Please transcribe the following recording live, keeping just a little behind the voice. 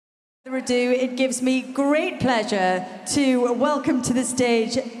Further ado, it gives me great pleasure to welcome to the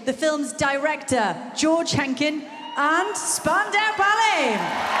stage the film's director, George Henkin, and Spandau Ballet.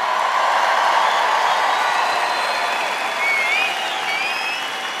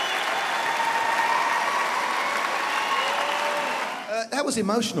 That was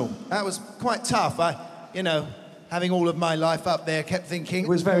emotional. That was quite tough. Having all of my life up there, kept thinking. It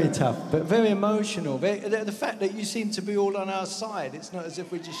was very tough, but very emotional. The fact that you seem to be all on our side, it's not as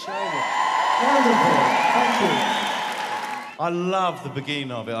if we're just showing it. Wonderful, thank you. I love the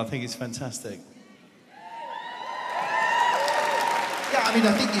beginning of it. I think it's fantastic. Yeah, I mean,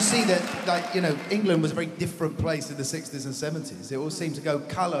 I think you see that, England was a very different place in the 60s and 70s. It all seemed to go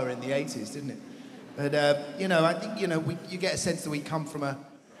colour in the 80s, didn't it? But, I think, you get a sense that we come from a...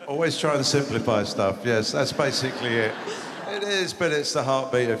 Always try and simplify stuff, yes, that's basically it. It is, but it's the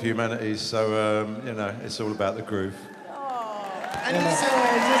heartbeat of humanity, so, it's all about the groove. And it's all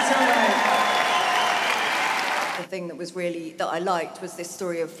right. The thing that I liked was this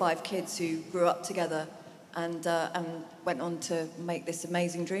story of 5 kids who grew up together and went on to make this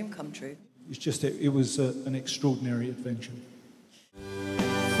amazing dream come true. It's just, it was an extraordinary adventure.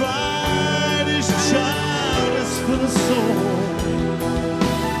 Friday's child is for the soul.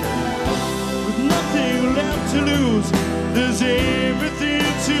 With nothing left to lose, there's everything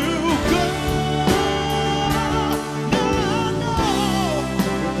to go. No,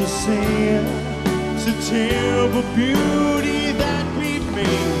 the same, it's a terrible beauty that we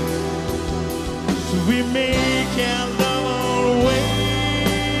made. So we make our love on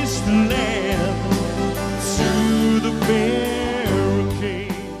wasteland to the barricades.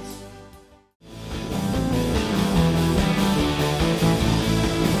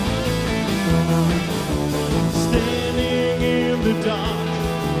 Standing in the dark,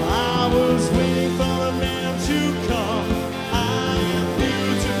 I was waiting for the man to come. I am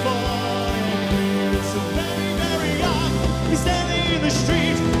beautiful and it's so very, very odd. He's standing in the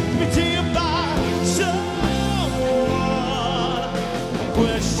street, beaten by someone.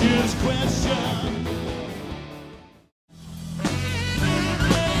 Questions, questions.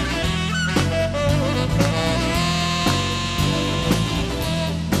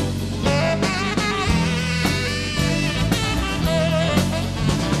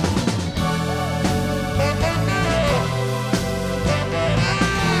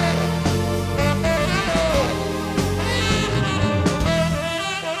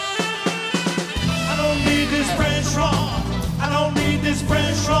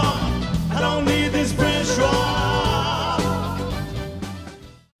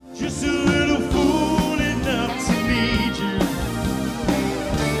 Just a little fool enough to need you,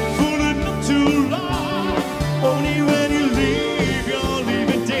 fool enough to love. Only when you leave, you'll leave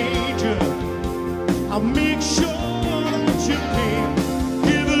in danger. I'll make sure that you pay.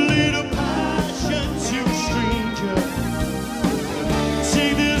 Give a little passion to a stranger.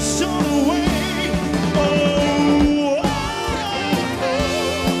 Take this soul away.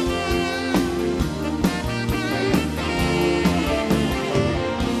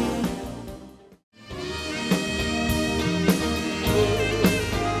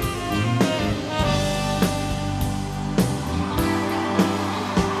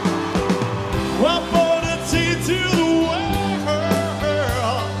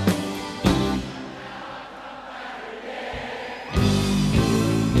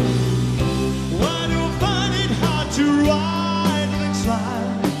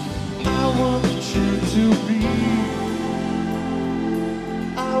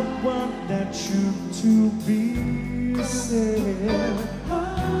 To be said.